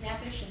can get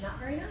snappish and not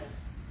very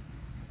nice.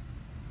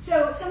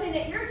 So something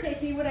that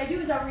irritates me, what I do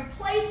is I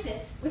replace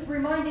it with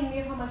reminding me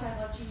of how much I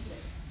love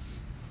Jesus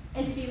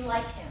and to be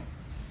like him.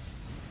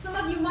 Some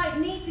of you might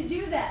need to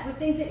do that with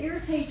things that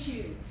irritate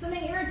you.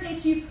 Something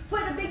irritates you,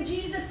 put a big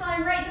Jesus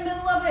sign right in the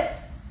middle of it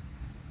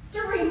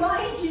to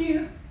remind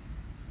you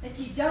that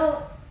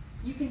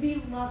you can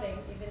be loving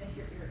even if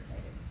you're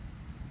irritated.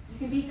 You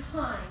can be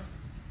kind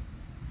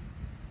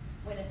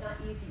when it's not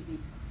easy to be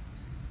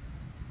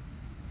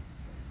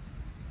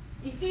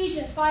kind.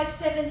 Ephesians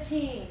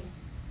 5:17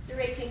 through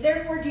 18.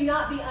 Therefore do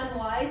not be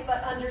unwise,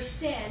 but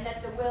understand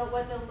that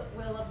what the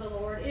will of the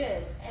Lord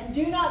is. And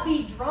do not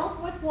be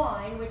drunk with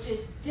wine, which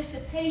is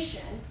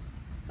dissipation,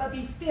 but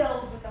be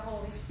filled with the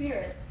Holy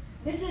Spirit.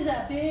 This is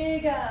a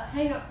big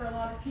hang-up for a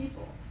lot of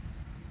people.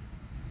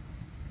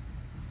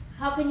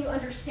 How can you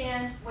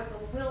understand what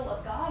the will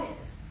of God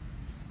is?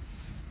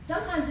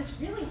 Sometimes it's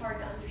really hard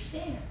to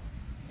understand.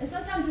 And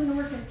sometimes when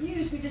we're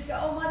confused, we just go,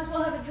 oh, might as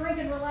well have a drink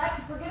and relax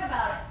and forget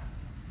about it.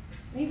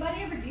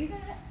 Anybody ever do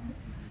that?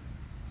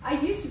 I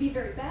used to be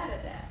very bad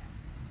at that.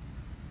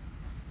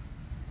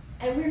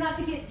 And we're not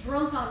to get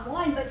drunk on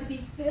wine, but to be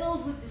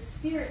filled with the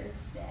Spirit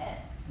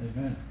instead.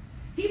 Amen.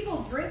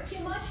 People drink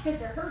too much because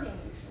they're hurting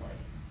usually,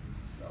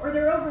 or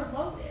they're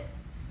overloaded.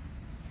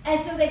 And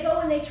so they go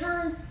and they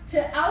turn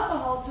to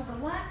alcohol to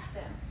relax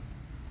them.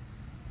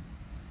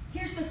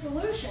 Here's the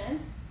solution.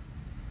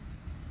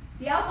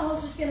 The alcohol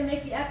is just going to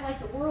make you act like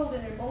the world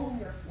and embolden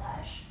your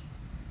flesh.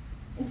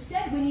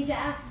 Instead, we need to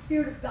ask the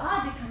Spirit of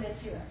God to come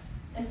into us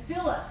and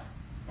fill us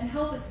and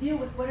help us deal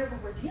with whatever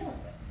we're dealing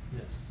with.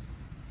 Yes.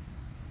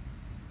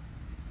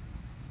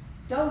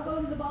 Don't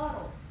go to the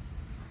bottle.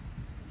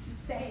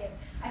 Just saying.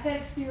 I've had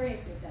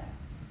experience with that.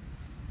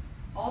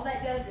 All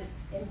that does is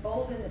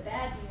embolden the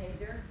bad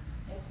behavior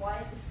and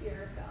quiet the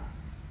Spirit of God.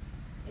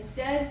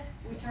 Instead,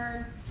 we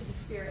turn to the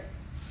Spirit.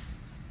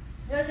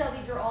 Notice how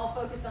these are all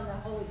focused on the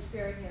Holy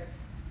Spirit here.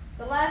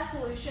 The last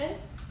solution,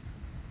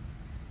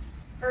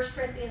 1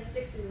 Corinthians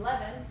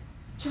 6:11,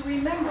 to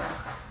remember.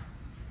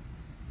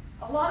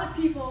 A lot of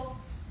people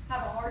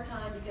have a hard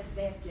time because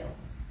they have guilt.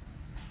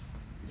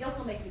 Guilt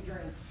will make you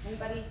drink.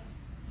 Anybody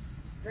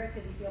drink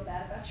because you feel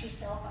bad about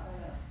yourself? I don't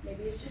know.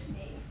 Maybe it's just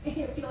me.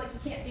 You feel like you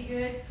can't be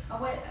good.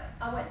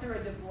 I went through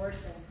a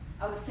divorce, and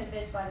I was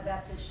convinced by the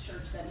Baptist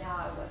church that now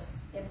I was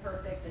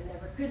imperfect and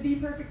never could be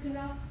perfect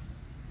enough.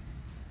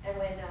 And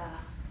when I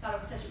thought I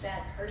was such a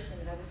bad person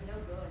and I was no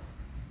good.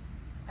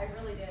 I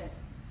really did.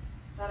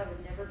 Thought I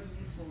would never be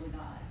useful to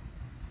God.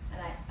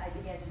 And I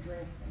began to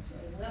drink. And so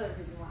there's another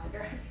reason why I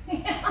drank.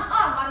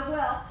 Might as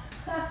well.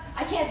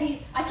 I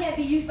can't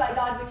be used by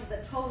God, which is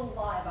a total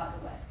lie, by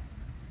the way.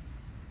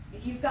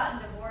 If you've gotten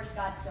divorced,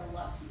 God still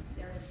loves you.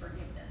 There is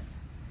forgiveness.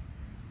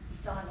 He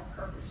still has a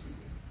purpose for you.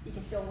 He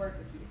can still work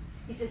with you.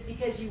 He says,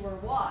 because you were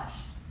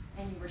washed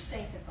and you were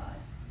sanctified.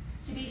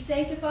 To be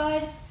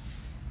sanctified,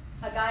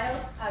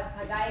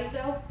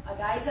 agaizo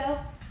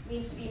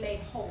means to be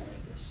made holy.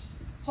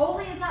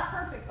 Holy is not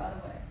perfect, by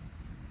the way.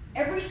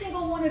 Every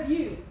single one of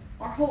you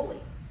are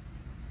holy.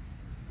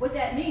 What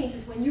that means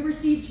is when you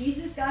receive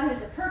Jesus, God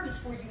has a purpose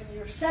for you and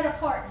you're set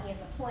apart and he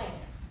has a plan.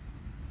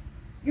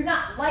 You're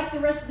not like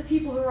the rest of the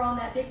people who are on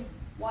that big,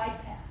 wide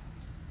path.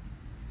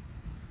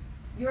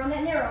 You're on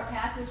that narrow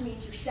path, which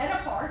means you're set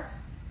apart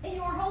and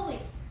you are holy.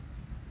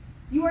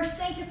 You are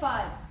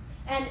sanctified.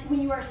 And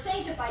when you are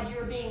sanctified,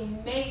 you're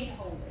being made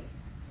holy.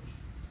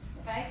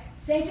 Okay?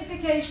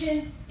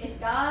 Sanctification is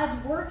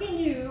God's work in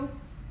you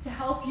to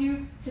help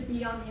you to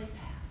be on his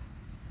path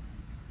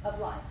of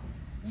life.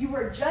 You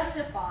were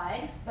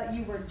justified, but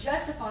you were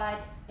justified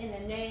in the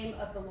name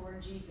of the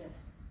Lord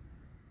Jesus.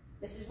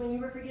 This is when you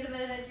were forgiven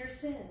of your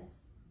sins.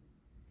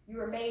 You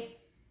were made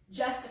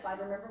justified.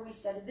 Remember, we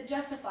studied the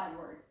justified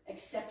word.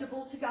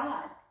 Acceptable to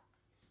God.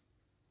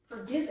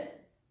 Forgiven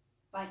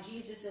by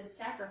Jesus'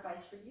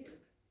 sacrifice for you.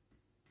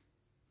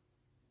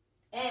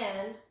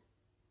 And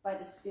by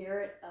the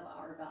Spirit of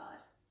our God.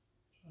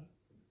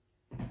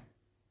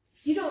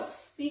 If you don't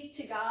speak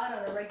to God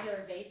on a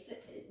regular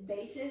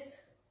basis,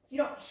 you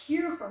don't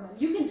hear from him.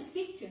 You can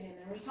speak to him,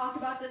 and we talked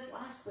about this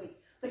last week,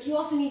 but you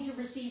also need to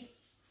receive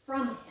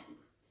from him.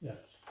 Yes.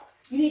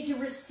 You need to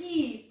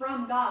receive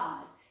from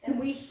God, and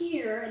we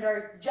hear and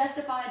are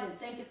justified and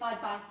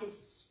sanctified by his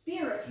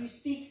Spirit who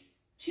speaks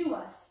to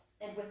us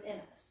and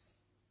within us.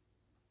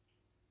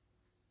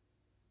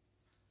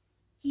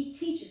 He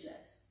teaches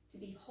us to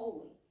be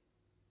holy.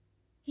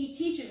 He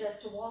teaches us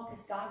to walk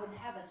as God would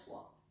have us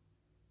walk.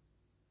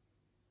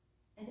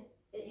 And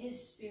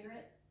his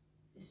Spirit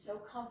is so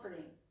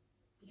comforting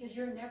because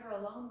you're never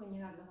alone when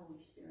you have the Holy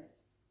Spirit.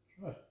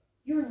 Right.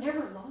 You're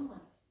never lonely.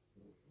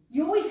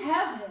 You always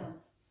have him.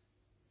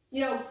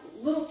 You know,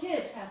 little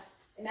kids have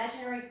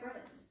imaginary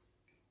friends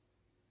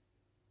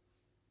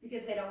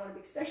because they don't want to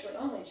be, especially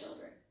only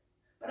children.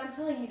 But I'm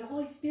telling you, the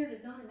Holy Spirit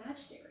is not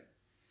imaginary.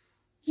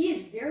 He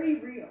is very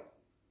real.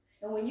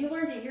 And when you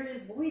learn to hear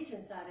his voice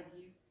inside of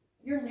you,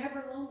 you're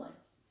never lonely.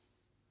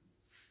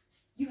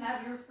 You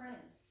have your friend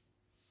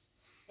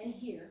and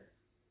here,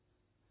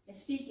 and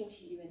speaking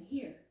to you and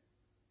here,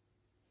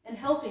 and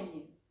helping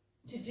you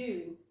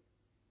do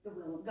the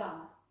will of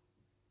God.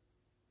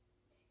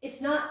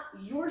 It's not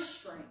your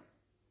strength.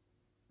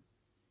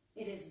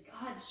 It is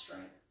God's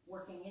strength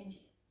working in you.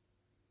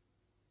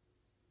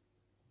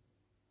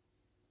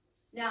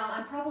 Now,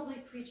 I'm probably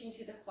preaching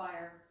to the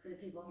choir for the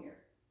people here.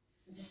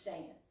 I'm just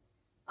saying.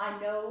 I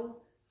know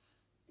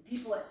the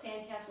people at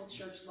Sandcastle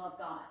Church love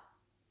God.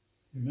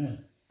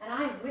 Amen. And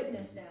I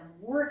witness them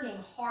working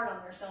hard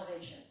on their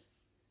salvation.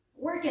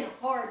 Working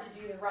hard to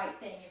do the right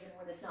thing even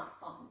when it's not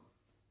fun.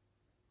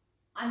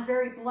 I'm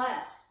very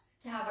blessed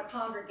to have a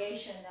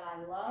congregation that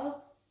I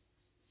love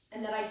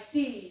and that I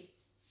see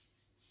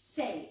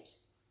saved.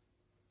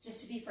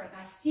 Just to be frank,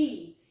 I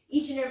see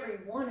each and every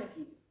one of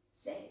you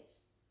saved.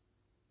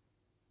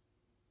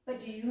 But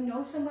do you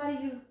know somebody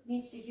who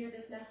needs to hear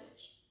this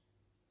message?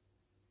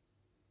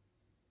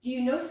 Do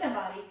you know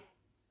somebody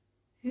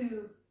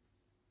who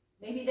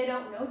maybe they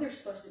don't know they're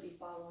supposed to be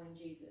following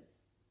Jesus?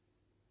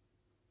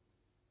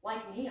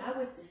 Like me, I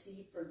was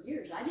deceived for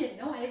years. I didn't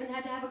know I even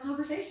had to have a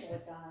conversation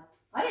with God.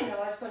 I didn't know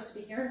I was supposed to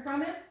be hearing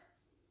from him.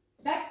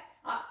 In fact,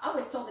 I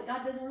was told that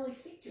God doesn't really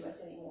speak to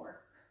us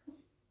anymore.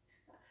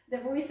 The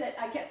voice that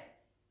I kept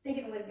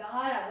thinking was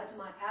God, I went to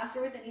my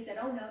pastor with, and he said,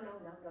 oh, no,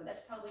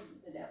 that's probably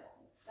the devil.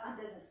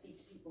 God doesn't speak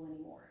to people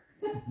anymore.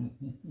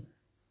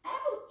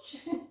 Ouch!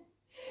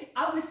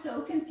 I was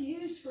so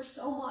confused for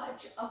so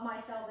much of my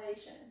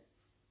salvation.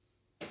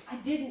 I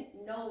didn't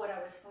know what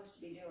I was supposed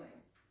to be doing.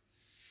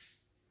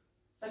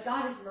 But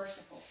God is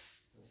merciful.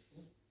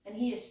 And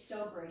he is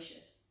so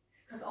gracious.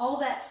 Because all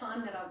that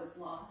time that I was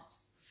lost,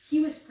 he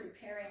was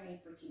preparing me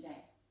for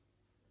today.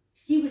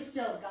 He was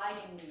still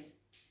guiding me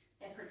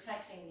and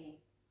protecting me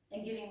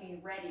and getting me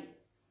ready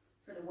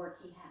for the work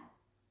he had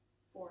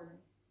for me.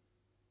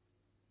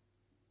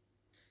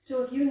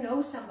 So if you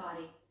know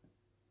somebody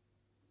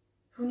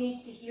who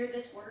needs to hear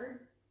this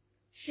word,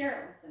 share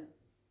it with them.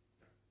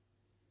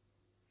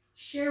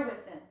 Share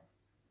with them.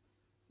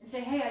 And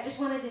say, hey, I just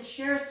wanted to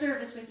share a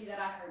service with you that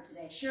I heard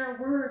today. Share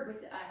a word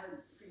that I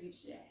heard for you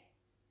today.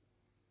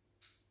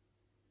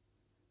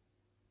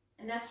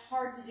 And that's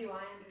hard to do,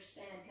 I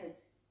understand,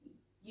 because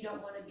you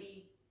don't want to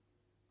be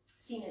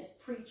seen as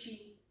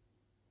preachy,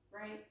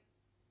 right?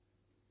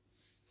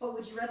 But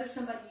would you rather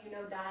somebody you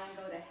know die and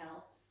go to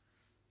hell?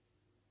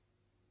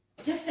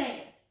 Just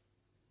saying.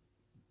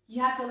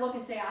 You have to look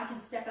and say, I can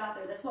step out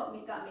there. That's what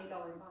got me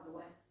going, by the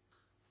way.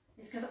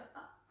 It's because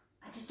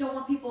I just don't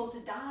want people to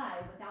die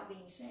without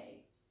being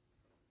saved.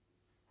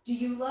 Do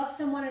you love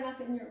someone enough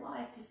in your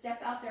life to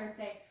step out there and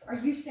say, are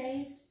you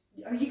saved?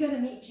 Are you going to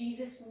meet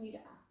Jesus when you die?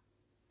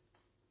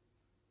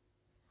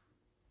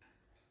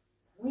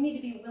 We need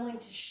to be willing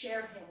to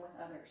share him with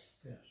others.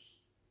 Yes.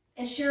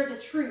 And share the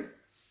truth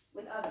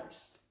with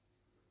others.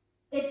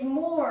 It's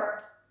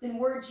more than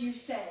words you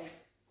say.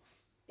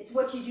 It's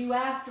what you do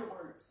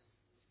afterwards.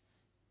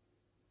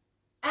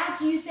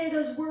 After you say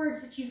those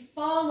words, that you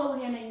follow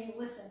him and you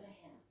listen to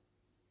him.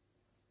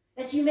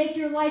 That you make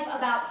your life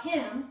about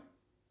him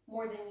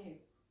more than you.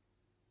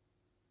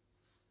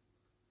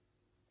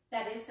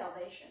 That is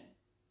salvation.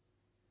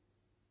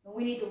 And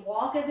we need to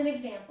walk as an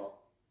example.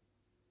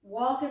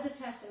 Walk as a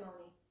testimony.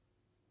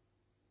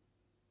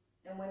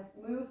 And when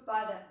moved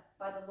by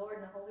the Lord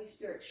and the Holy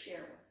Spirit,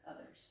 share with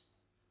others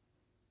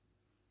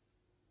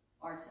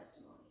our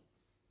testimony.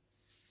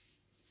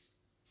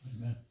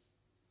 Amen.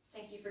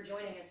 Thank you for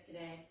joining us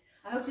today.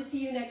 I hope to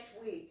see you next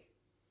week.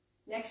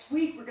 Next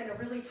week, we're going to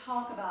really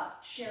talk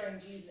about sharing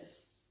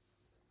Jesus.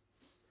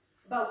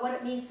 About what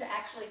it means to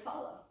actually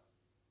follow.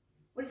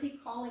 What is he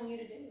calling you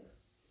to do?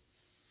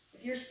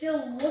 If you're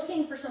still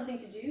looking for something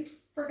to do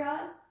for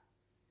God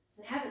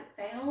and haven't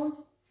found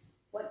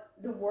what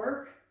the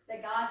work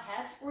that God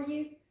has for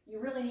you, you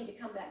really need to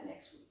come back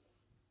next week.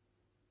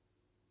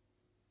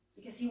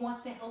 Because he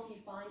wants to help you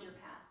find your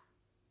path.